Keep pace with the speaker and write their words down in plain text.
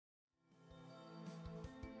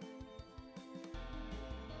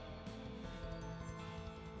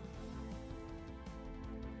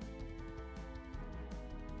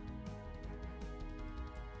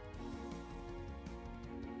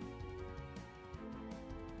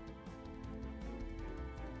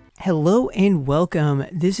Hello and welcome.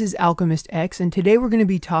 This is Alchemist X, and today we're going to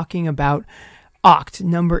be talking about Acht,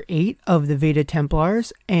 number 8 of the Veda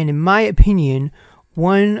Templars, and in my opinion,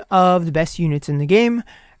 one of the best units in the game,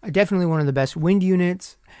 definitely one of the best wind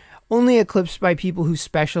units, only eclipsed by people who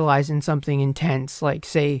specialize in something intense, like,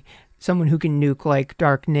 say, someone who can nuke like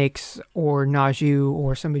Dark Nyx or Naju,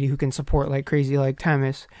 or somebody who can support like crazy like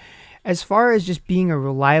Timus. As far as just being a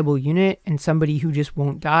reliable unit and somebody who just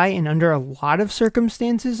won't die, and under a lot of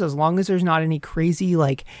circumstances, as long as there's not any crazy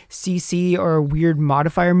like CC or weird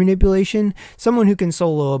modifier manipulation, someone who can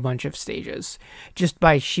solo a bunch of stages just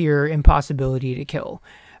by sheer impossibility to kill.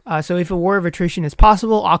 So if a war of attrition is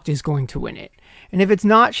possible, Acht is going to win it. And if it's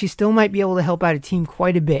not, she still might be able to help out a team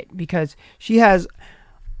quite a bit because she has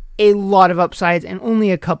a lot of upsides and only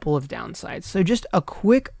a couple of downsides. So just a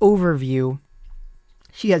quick overview.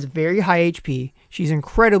 She has very high HP. She's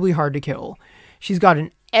incredibly hard to kill. She's got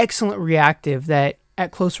an excellent reactive that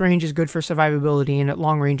at close range is good for survivability and at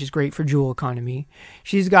long range is great for jewel economy.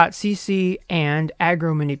 She's got CC and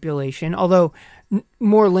aggro manipulation, although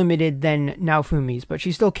more limited than Naofumi's, but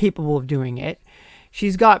she's still capable of doing it.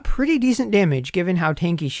 She's got pretty decent damage given how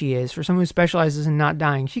tanky she is. For someone who specializes in not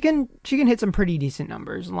dying, she can hit some pretty decent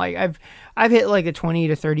numbers. Like I've hit like a 20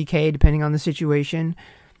 to 30k depending on the situation.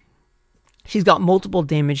 She's got multiple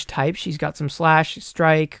damage types. She's got some slash,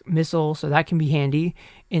 strike, missile, so that can be handy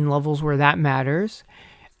in levels where that matters.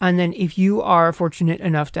 And then if you are fortunate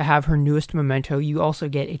enough to have her newest memento, you also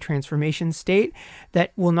get a transformation state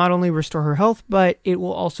that will not only restore her health, but it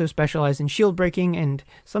will also specialize in shield breaking, and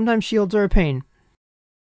sometimes shields are a pain.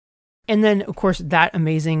 And then, of course, that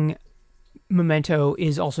amazing memento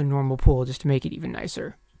is also normal pool, just to make it even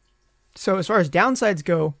nicer. So as far as downsides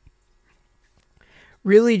go,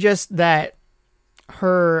 really just that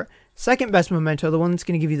her second best memento, the one that's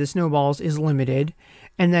going to give you the snowballs, is limited.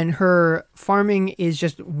 And then her farming is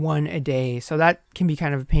just one a day. So that can be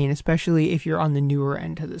kind of a pain, especially if you're on the newer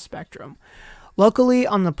end of the spectrum. Luckily,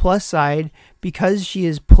 on the plus side, because she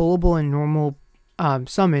is pullable in normal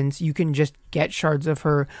summons, you can just get shards of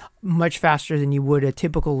her much faster than you would a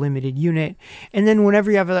typical limited unit. And then whenever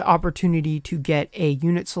you have the opportunity to get a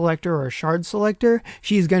unit selector or a shard selector,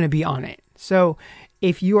 she's going to be on it. So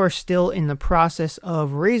if you are still in the process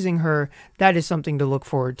of raising her, that is something to look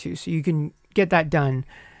forward to. So you can get that done,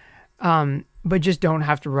 but just don't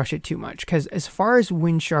have to rush it too much. Because as far as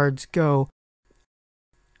wind shards go,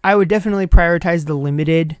 I would definitely prioritize the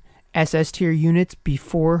limited SS tier units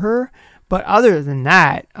before her. But other than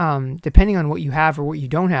that, depending on what you have or what you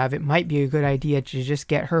don't have, it might be a good idea to just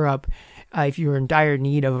get her up if you're in dire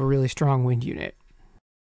need of a really strong wind unit.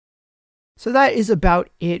 So that is about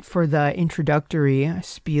it for the introductory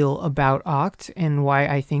spiel about Acht and why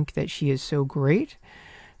I think that she is so great.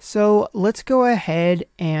 So let's go ahead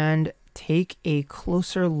and take a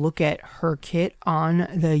closer look at her kit on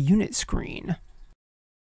the unit screen.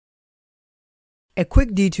 A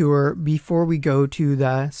quick detour before we go to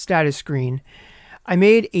the status screen. I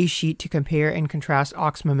made a sheet to compare and contrast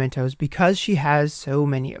Acht's mementos because she has so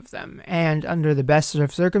many of them, and under the best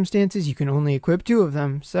of circumstances you can only equip 2 of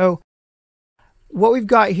them. So what we've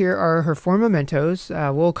got here are her 4 mementos.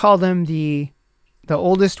 We'll call them the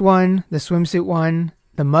oldest one, the swimsuit one,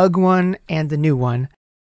 the mug one, and the new one.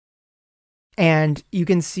 And you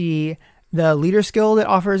can see the leader skill that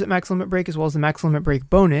offers at max limit break, as well as the max limit break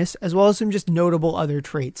bonus, as well as some just notable other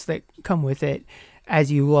traits that come with it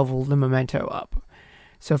as you level the memento up.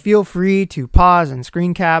 So feel free to pause and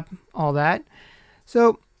screen cap, all that.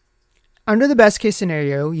 So under the best case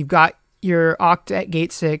scenario, you've got your Acht at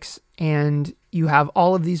gate 6, and you have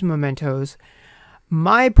all of these mementos.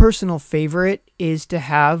 My personal favorite is to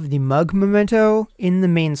have the mug memento in the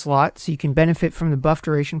main slot, so you can benefit from the buff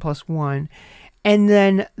duration +1, and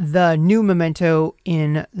then the new memento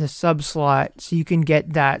in the sub slot, so you can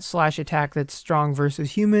get that slash attack that's strong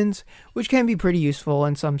versus humans, which can be pretty useful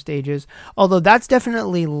in some stages, although that's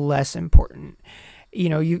definitely less important. You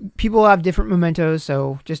know, people have different mementos,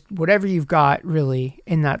 so just whatever you've got really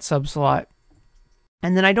in that sub slot.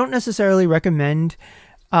 And then I don't necessarily recommend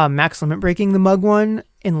max limit breaking the mug one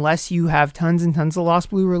unless you have tons and tons of lost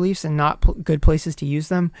blue reliefs and not good places to use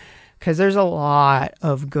them, because there's a lot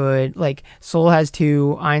of good, like Soul has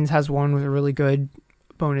 2, Ainz has 1 with a really good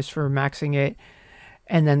bonus for maxing it,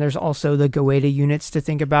 and then there's also the Goeta units to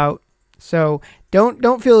think about. So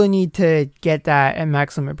don't feel the need to get that at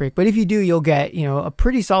max limit break, but if you do, you'll get, you know, a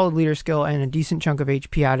pretty solid leader skill and a decent chunk of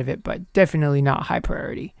HP out of it, but definitely not high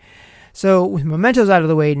priority. So with mementos out of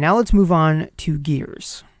the way, now let's move on to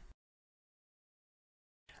gears.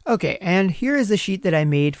 Okay, and here is the sheet that I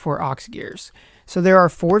made for Acht's gears. So there are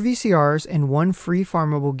 4 VCRs and 1 free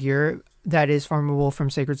farmable gear that is farmable from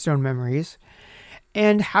Sacred Stone Memories.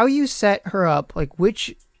 And how you set her up, like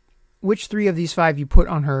which 3 of these 5 you put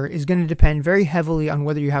on her, is going to depend very heavily on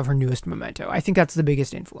whether you have her newest memento. I think that's the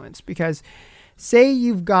biggest influence, because say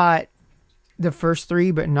you've got the first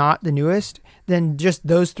 3 but not the newest, then just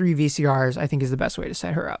those 3 VCRs I think is the best way to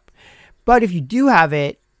set her up. But if you do have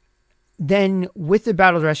it, then with the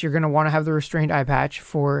battle dress you're going to want to have the restrained eye patch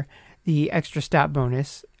for the extra stat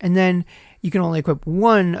bonus, and then you can only equip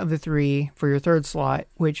 1 of the 3 for your 3rd slot,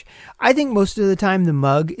 which I think most of the time the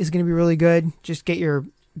mug is going to be really good. Just get your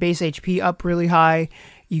base HP up really high,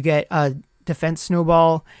 you get a defense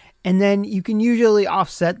snowball, and then you can usually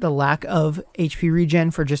offset the lack of HP regen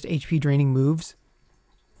for just HP draining moves.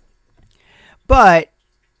 But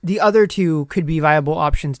the other 2 could be viable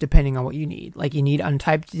options depending on what you need. Like you need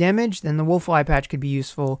untyped damage, then the Wolf Eye patch could be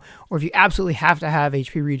useful. Or if you absolutely have to have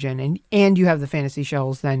HP regen and you have the fantasy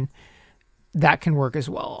shells, then that can work as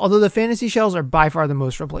well. Although the fantasy shells are by far the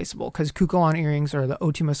most replaceable, because Kukulon earrings or the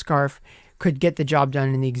Otima scarf could get the job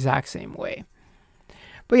done in the exact same way.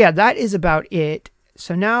 But yeah, that is about it.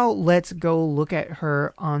 So now let's go look at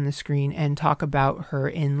her on the screen and talk about her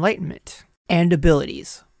enlightenment and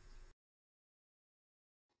abilities.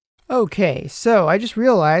 Okay, so I just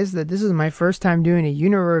realized that this is my first time doing a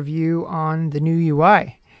unit review on the new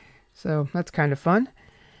UI. So that's kind of fun.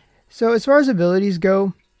 So as far as abilities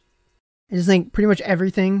go, I just think pretty much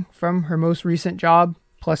everything from her most recent job,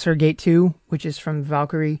 plus her Gate 2, which is from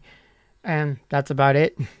Valkyrie, and that's about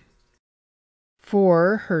it.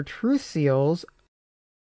 For her Truth Seals,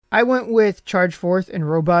 I went with Charge Forth and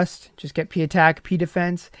Robust, just get P attack, P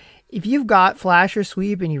defense. If you've got Flash or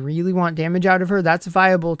Sweep and you really want damage out of her, that's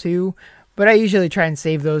viable too. But I usually try and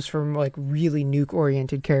save those from like really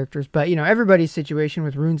nuke-oriented characters. But, you know, everybody's situation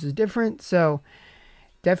with runes is different, so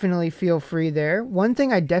definitely feel free there. One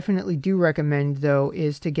thing I definitely do recommend, though,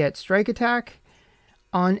 is to get Strike Attack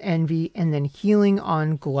on Envy and then Healing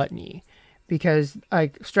on Gluttony. Because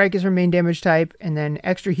like Strike is her main damage type, and then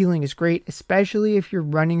extra healing is great, especially if you're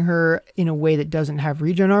running her in a way that doesn't have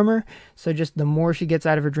regen armor. So just the more she gets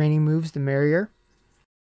out of her draining moves, the merrier.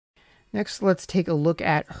 Next, let's take a look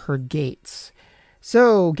at her gates.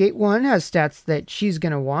 So Gate 1 has stats that she's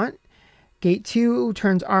going to want. Gate 2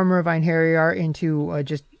 turns Armor of Einherjar into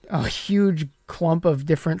just a huge clump of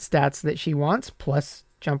different stats that she wants, plus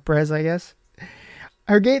jump res, I guess.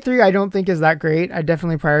 Her Gate 3 I don't think is that great. I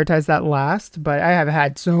definitely prioritize that last, but I have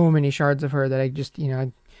had so many shards of her that I just, you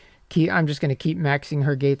know, I'm just going to keep maxing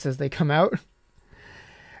her gates as they come out.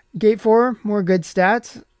 Gate 4, more good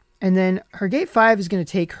stats. And then her Gate 5 is going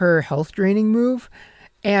to take her health draining move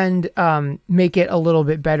and make it a little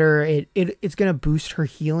bit better. It's going to boost her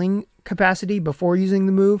healing capacity before using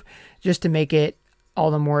the move, just to make it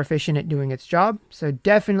all the more efficient at doing its job. So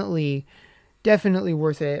definitely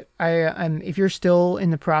worth it. If you're still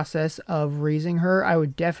in the process of raising her, I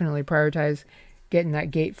would definitely prioritize getting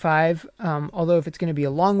that Gate 5. Although if it's going to be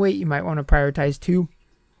a long wait, you might want to prioritize 2.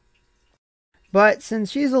 But since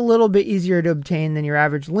she's a little bit easier to obtain than your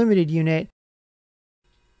average limited unit,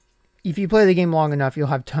 if you play the game long enough, you'll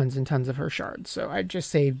have tons and tons of her shards. So I'd just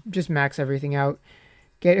say, just max everything out.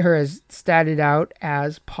 Get her as statted out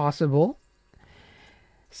as possible.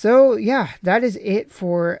 So yeah, that is it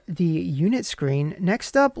for the unit screen.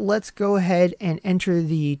 Next up, let's go ahead and enter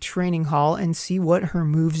the training hall and see what her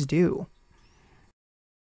moves do.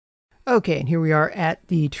 Okay, and here we are at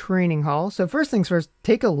the training hall. So first things first,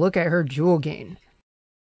 take a look at her jewel gain.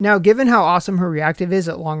 Now, given how awesome her reactive is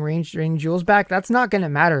at long range, draining jewels back, that's not going to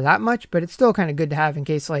matter that much, but it's still kind of good to have in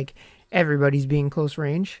case like everybody's being close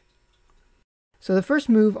range. So the first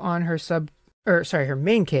move on her her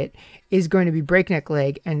main kit is going to be Breakneck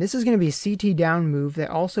Leg, and this is going to be a CT down move that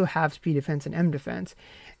also halves P defense and M defense,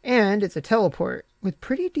 and it's a teleport with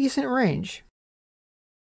pretty decent range.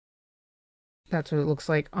 That's what it looks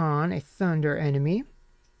like on a Thunder enemy.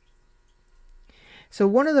 So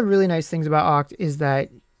one of the really nice things about Acht is that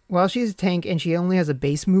while she's a tank and she only has a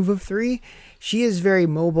base move of 3, she is very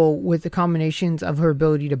mobile with the combinations of her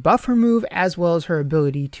ability to buff her move as well as her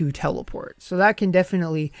ability to teleport. So that can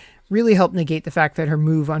definitely really help negate the fact that her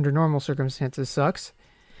move under normal circumstances sucks.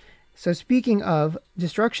 So speaking of,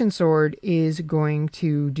 Destruction Sword is going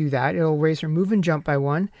to do that. It'll raise her move and jump by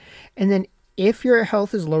 1. And then if your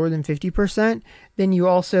health is lower than 50%, then you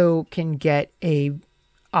also can get a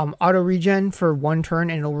auto regen for 1 turn,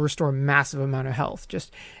 and it'll restore a massive amount of health,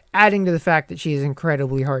 just adding to the fact that she is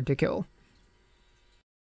incredibly hard to kill.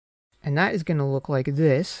 And that is going to look like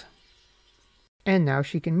this. And now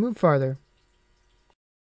she can move farther.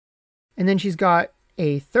 And then she's got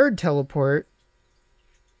a third teleport,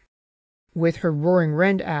 with her Roaring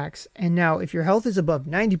Rend axe. And now if your health is above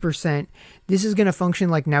 90%, this is going to function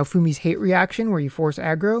like Naofumi's hate reaction where you force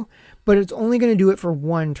aggro, but it's only going to do it for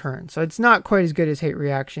one turn. So it's not quite as good as hate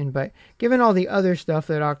reaction, but given all the other stuff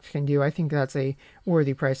that Acht can do, I think that's a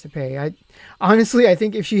worthy price to pay. I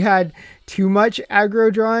think if she had too much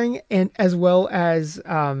aggro drawing, and as well as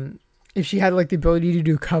if she had like the ability to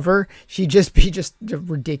do cover, she'd just be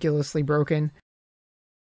ridiculously broken.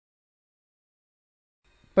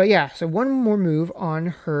 But yeah, so one more move on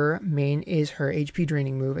her main is her HP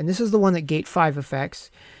draining move, and this is the one that Gate 5 affects.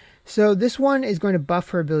 So this one is going to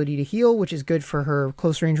buff her ability to heal, which is good for her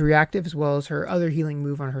close range reactive as well as her other healing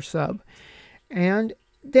move on her sub. And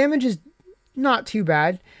damage is not too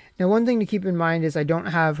bad. Now one thing to keep in mind is I don't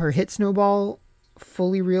have her hit snowball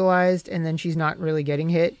fully realized, and then she's not really getting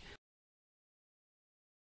hit.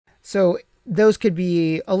 So those could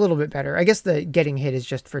be a little bit better. I guess the getting hit is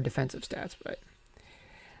just for defensive stats, but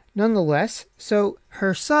nonetheless, so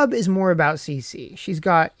her sub is more about CC. She's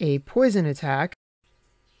got a poison attack,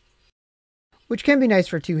 which can be nice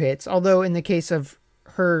for 2 hits, although in the case of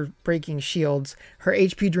her breaking shields, her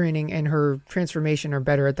HP draining and her transformation are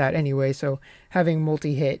better at that anyway, so having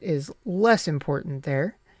multi-hit is less important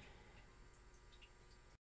there.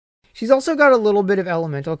 She's also got a little bit of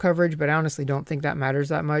elemental coverage, but I honestly don't think that matters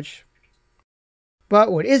that much.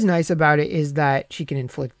 But what is nice about it is that she can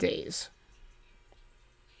inflict daze.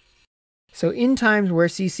 So in times where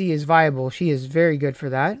CC is viable, she is very good for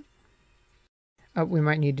that. We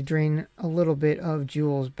might need to drain a little bit of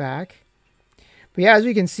jewels back. But yeah, as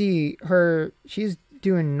we can see, she's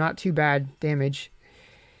doing not too bad damage.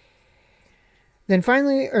 Then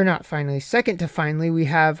finally, or not finally, second to finally, we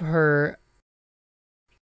have her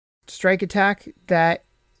strike attack that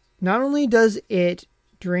not only does it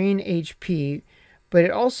drain HP, but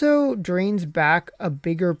it also drains back a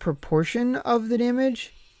bigger proportion of the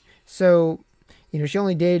damage. So, she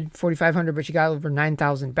only did 4,500, but she got over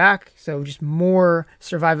 9,000 back. So just more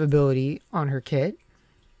survivability on her kit.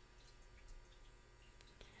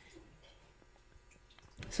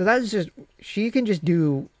 So that's she can just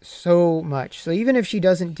do so much. So even if she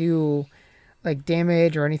doesn't do like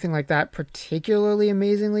damage or anything like that particularly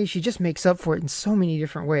amazingly, she just makes up for it in so many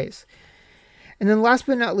different ways. And then last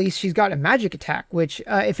but not least, she's got a magic attack, which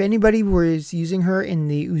if anybody was using her in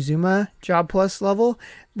the Uzuma Job Plus level,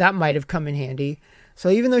 that might have come in handy. So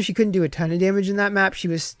even though she couldn't do a ton of damage in that map, she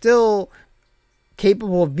was still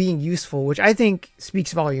capable of being useful, which I think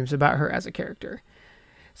speaks volumes about her as a character.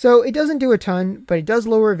 So it doesn't do a ton, but it does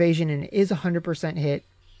lower evasion and it is 100% hit.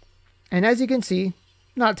 And as you can see,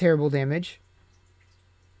 not terrible damage.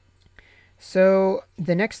 So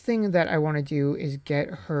the next thing that I want to do is get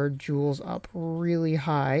her jewels up really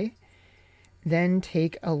high. Then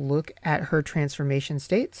take a look at her transformation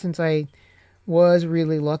state, since I was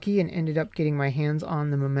really lucky and ended up getting my hands on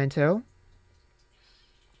the Memento.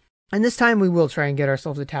 And this time we will try and get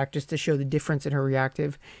ourselves attacked just to show the difference in her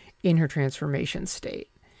reactive in her transformation state.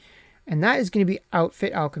 And that is going to be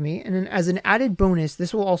Outfit Alchemy. And then as an added bonus,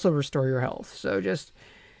 this will also restore your health. So just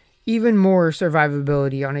even more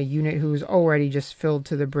survivability on a unit who's already just filled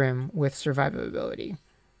to the brim with survivability.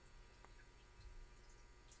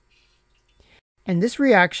 And this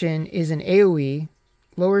reaction is an AoE,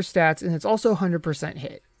 lower stats, and it's also 100%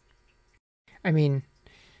 hit. I mean,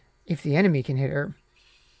 if the enemy can hit her.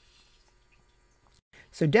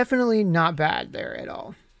 So definitely not bad there at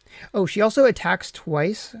all. Oh, she also attacks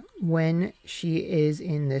twice when she is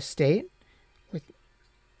in this state with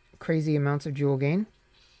crazy amounts of jewel gain.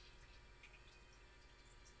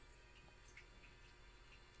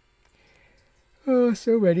 Oh,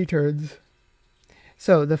 so many turns.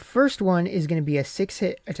 So the first one is going to be a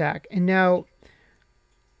 6-hit attack. And now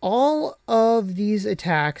all of these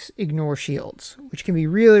attacks ignore shields, which can be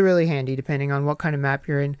really, really handy depending on what kind of map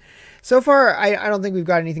you're in. So far, I don't think we've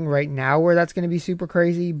got anything right now where that's going to be super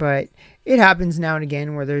crazy, but it happens now and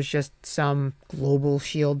again where there's just some global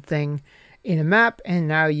shield thing in a map, and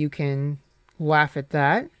now you can laugh at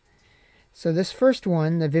that. So this first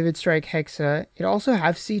one, the Vivid Strike Hexa, it also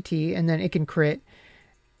has CT, and then it can crit.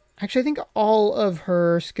 Actually, I think all of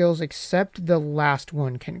her skills except the last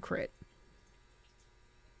one can crit.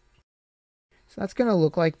 So that's going to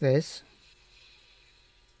look like this.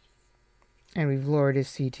 And we've lowered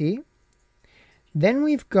his CT. Then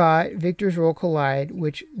we've got Victor's Roll Collide,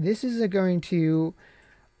 which this is going to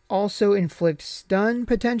also inflict stun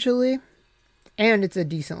potentially. And it's a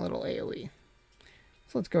decent little AoE.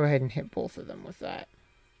 So let's go ahead and hit both of them with that.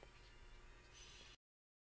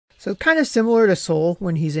 So kind of similar to Soul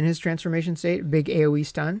when he's in his transformation state, big AoE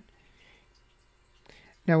stun.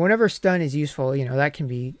 Now, whenever stun is useful, that can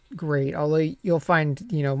be great. Although you'll find,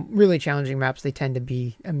 really challenging maps, they tend to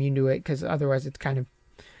be immune to it because otherwise it's kind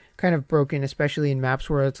of broken, especially in maps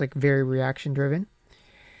where it's like very reaction driven.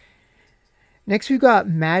 Next, we've got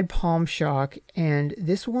Mad Palm Shock, and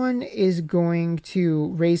this one is going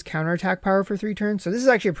to raise counterattack power for 3 turns. So this is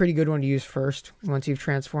actually a pretty good one to use first once you've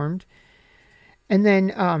transformed. And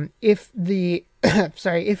then if the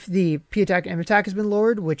if the P attack and M attack has been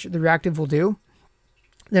lowered, which the reactive will do,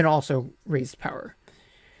 then also raised power.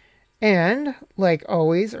 And like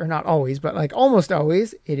always, or not always, but like almost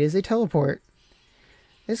always, it is a teleport.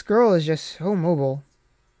 This girl is just so mobile.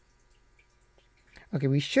 Okay,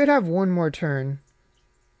 we should have one more turn.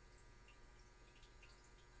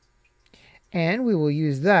 And we will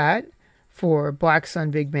use that for Black Sun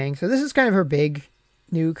Big Bang. So this is kind of her big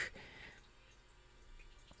nuke.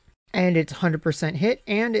 And it's 100% hit,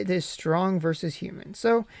 and it is strong versus human.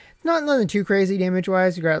 So it's not nothing too crazy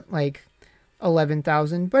damage-wise. You got like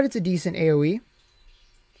 11,000, but it's a decent AoE.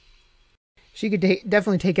 She could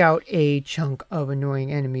definitely take out a chunk of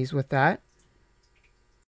annoying enemies with that.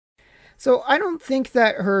 So I don't think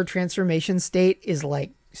that her transformation state is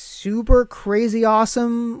like super crazy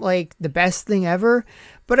awesome, like the best thing ever,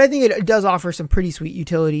 but I think it does offer some pretty sweet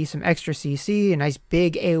utility, some extra CC, a nice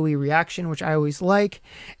big AoE reaction, which I always like,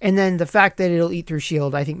 and then the fact that it'll eat through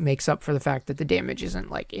shield I think makes up for the fact that the damage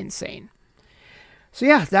isn't like insane. So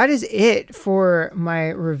yeah, that is it for my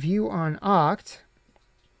review on Acht.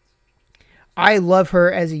 I love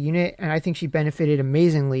her as a unit, and I think she benefited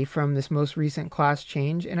amazingly from this most recent class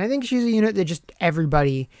change. And I think she's a unit that just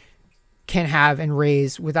everybody can have and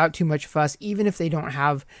raise without too much fuss, even if they don't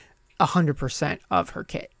have 100% of her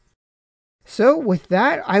kit. So with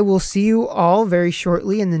that, I will see you all very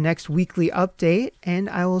shortly in the next weekly update, and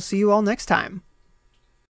I will see you all next time.